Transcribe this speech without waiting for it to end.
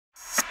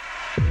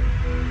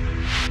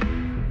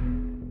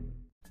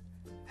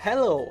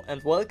Hello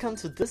and welcome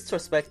to this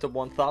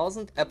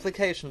TriSpector1000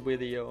 application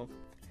video.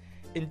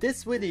 In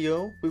this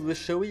video we will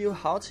show you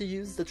how to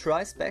use the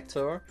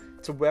TriSpector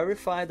to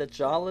verify that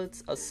jar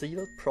lids are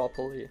sealed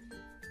properly.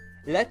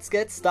 Let's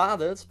get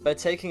started by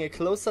taking a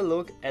closer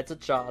look at the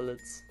jar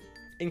lids.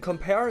 In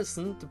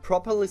comparison, the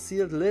properly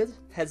sealed lid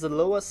has a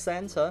lower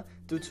center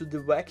due to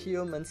the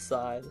vacuum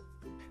inside.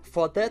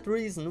 For that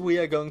reason we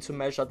are going to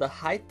measure the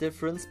height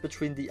difference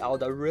between the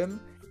outer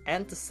rim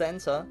and the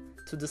center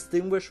to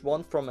distinguish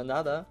one from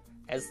another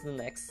as the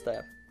next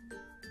step.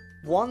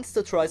 Once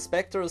the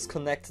TriSpector is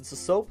connected to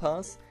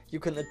SOPAS, you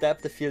can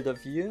adapt the field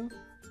of view,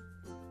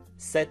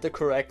 set the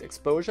correct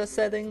exposure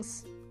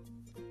settings,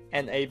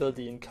 enable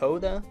the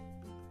encoder,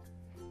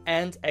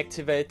 and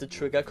activate the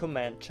trigger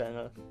command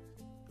channel.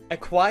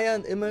 Acquire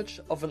an image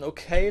of an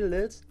OK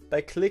lid by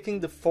clicking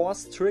the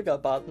force trigger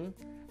button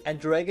and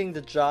dragging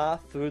the jar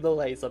through the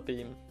laser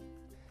beam.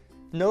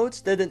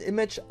 Note that an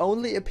image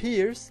only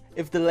appears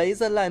if the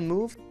laser line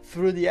moves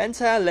through the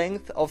entire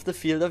length of the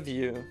field of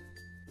view.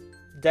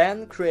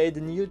 Then create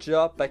a new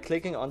job by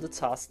clicking on the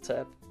Task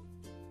tab.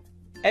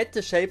 Add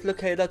the Shape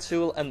Locator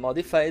tool and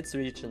modify its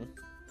region.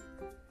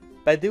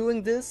 By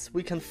doing this,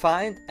 we can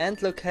find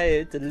and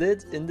locate the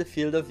lid in the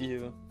field of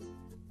view.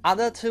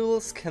 Other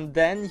tools can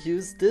then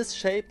use this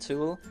Shape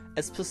tool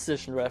as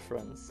position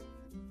reference.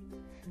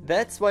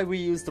 That's why we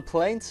use the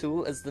Plane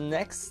tool as the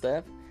next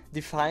step,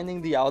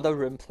 defining the outer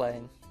rim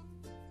plane.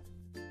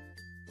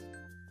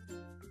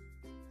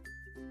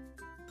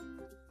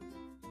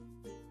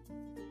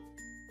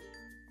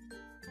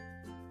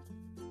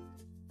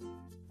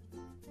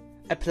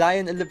 Apply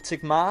an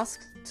elliptic mask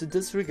to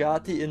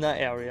disregard the inner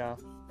area.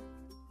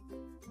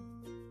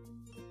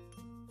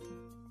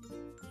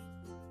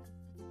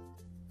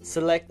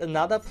 Select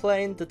another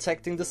plane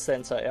detecting the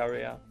center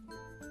area.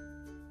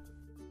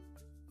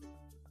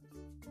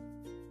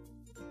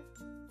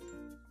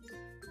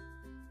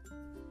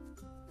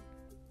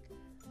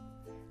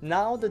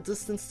 Now the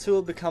distance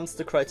tool becomes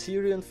the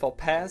criterion for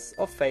pass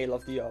or fail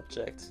of the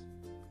object.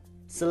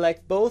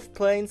 Select both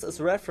planes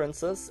as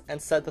references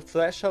and set the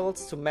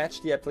thresholds to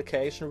match the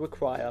application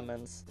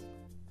requirements.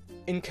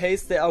 In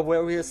case there are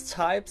various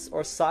types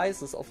or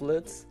sizes of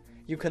lids,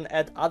 you can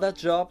add other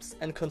jobs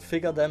and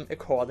configure them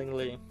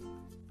accordingly.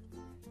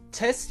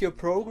 Test your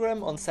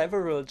program on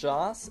several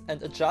jars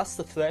and adjust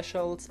the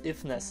thresholds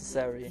if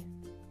necessary.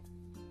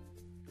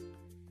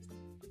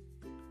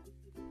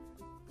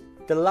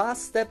 The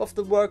last step of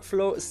the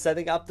workflow is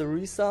setting up the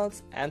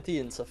results and the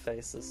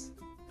interfaces.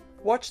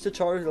 Watch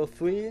tutorial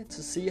 3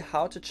 to see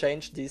how to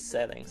change these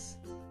settings.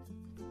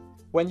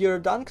 When you're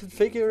done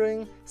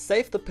configuring,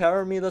 save the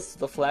parameters to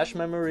the flash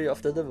memory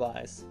of the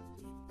device.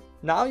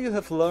 Now you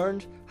have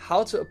learned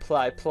how to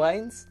apply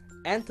planes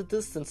and the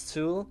distance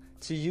tool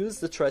to use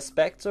the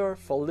TriSpector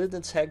for lid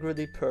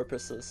integrity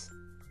purposes.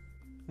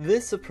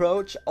 This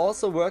approach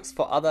also works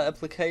for other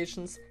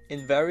applications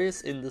in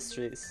various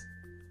industries: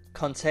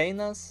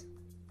 containers,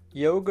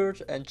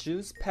 yogurt and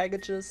juice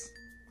packages,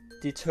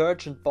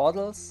 detergent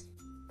bottles,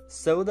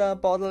 soda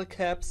bottle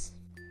caps,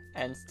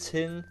 and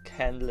tin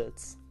can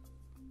lids.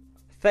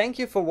 Thank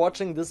you for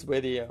watching this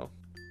video.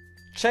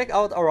 Check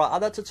out our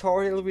other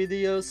tutorial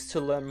videos to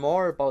learn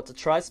more about the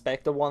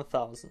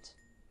TriSpector1000.